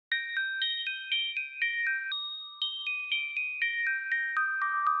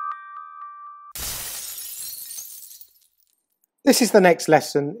This is the next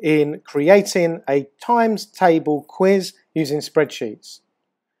lesson in creating a times table quiz using spreadsheets.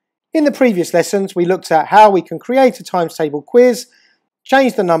 In the previous lessons, we looked at how we can create a times table quiz,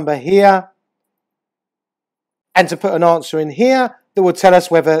 change the number here, and to put an answer in here that will tell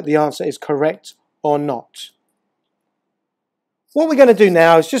us whether the answer is correct or not. What we're going to do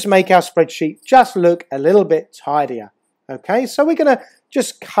now is just make our spreadsheet just look a little bit tidier. Okay, so we're going to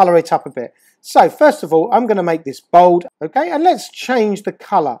just colour it up a bit. So first of all, I'm going to make this bold, okay, and let's change the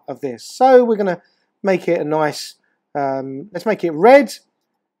colour of this. So we're going to make it a nice, let's make it red,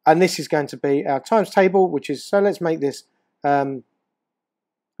 and this is going to be our times table, which is, so let's make this a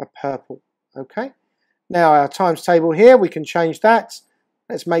purple, okay. Now our times table here, we can change that.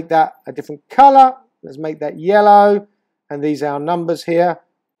 Let's make that a different colour. Let's make that yellow, and these are our numbers here,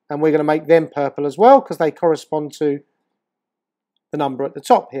 and we're going to make them purple as well because they correspond to the number at the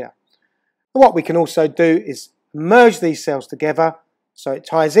top here. What we can also do is merge these cells together so it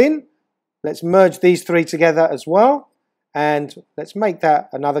ties in. Let's merge these three together as well, and let's make that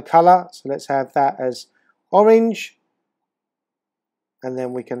another colour. So let's have that as orange, and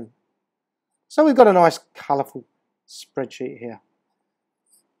then we can, so we've got a nice colourful spreadsheet here.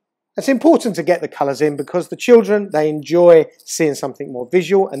 It's important to get the colours in because the children, they enjoy seeing something more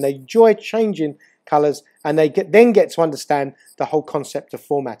visual and they enjoy changing colours, and they then get to understand the whole concept of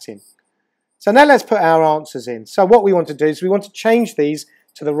formatting. So now let's put our answers in. So what we want to do is we want to change these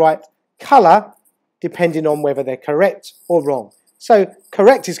to the right colour depending on whether they're correct or wrong. So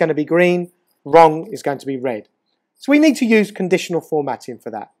correct is going to be green, wrong is going to be red. So we need to use conditional formatting for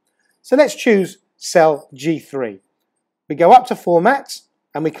that. So let's choose cell G3. We go up to Format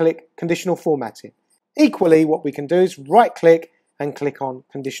and we click Conditional Formatting. Equally, what we can do is right click and click on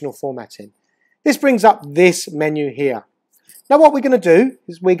Conditional Formatting. This brings up this menu here. Now what we're going to do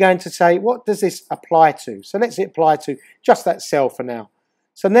is we're going to say, what does this apply to? So let's apply to just that cell for now.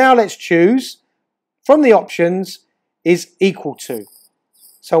 So now let's choose from the options is equal to.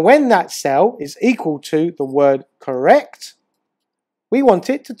 So when that cell is equal to the word correct, we want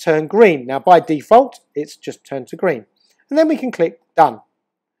it to turn green. Now by default, it's just turned to green. And then we can click Done.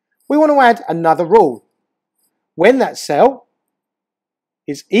 We want to add another rule. When that cell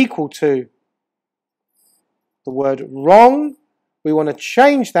is equal to the word wrong, we want to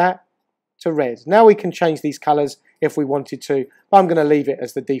change that to red. Now we can change these colours if we wanted to, but I'm going to leave it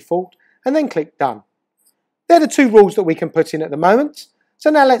as the default and then click Done. They're the two rules that we can put in at the moment.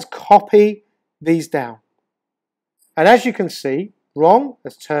 So now let's copy these down. And as you can see, wrong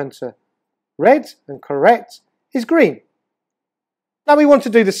has turned to red and correct is green. Now we want to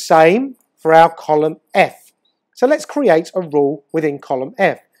do the same for our column F. So let's create a rule within column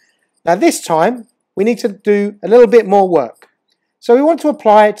F. Now this time we need to do a little bit more work. So we want to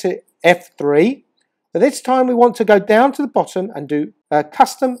apply it to F3, but this time we want to go down to the bottom and do a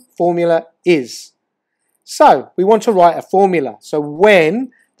custom formula is. So we want to write a formula. So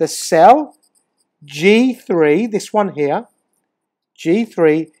when the cell G3, this one here,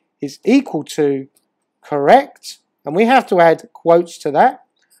 G3 is equal to correct, and we have to add quotes to that,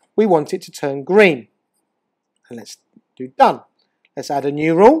 we want it to turn green. And let's do Done. Let's add a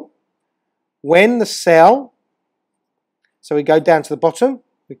new rule. When the cell, so we go down to the bottom,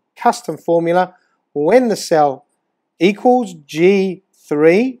 the custom formula, when the cell equals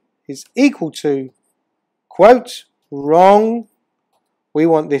G3 is equal to, quote, wrong, we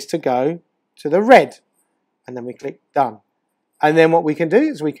want this to go to the red. And then we click Done. And then what we can do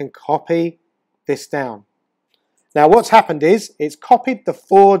is we can copy this down. Now what's happened is it's copied the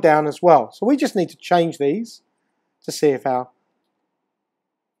 4 down as well. So we just need to change these to see if our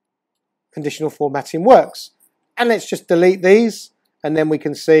conditional formatting works. And let's just delete these, and then we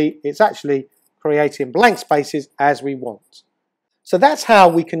can see it's actually creating blank spaces as we want. So that's how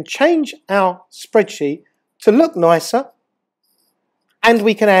we can change our spreadsheet to look nicer, and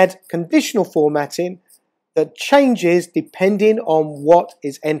we can add conditional formatting that changes depending on what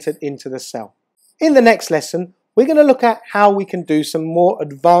is entered into the cell. In the next lesson, we're going to look at how we can do some more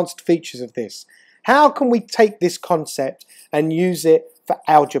advanced features of this. How can we take this concept and use it for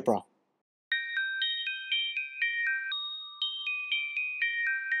algebra?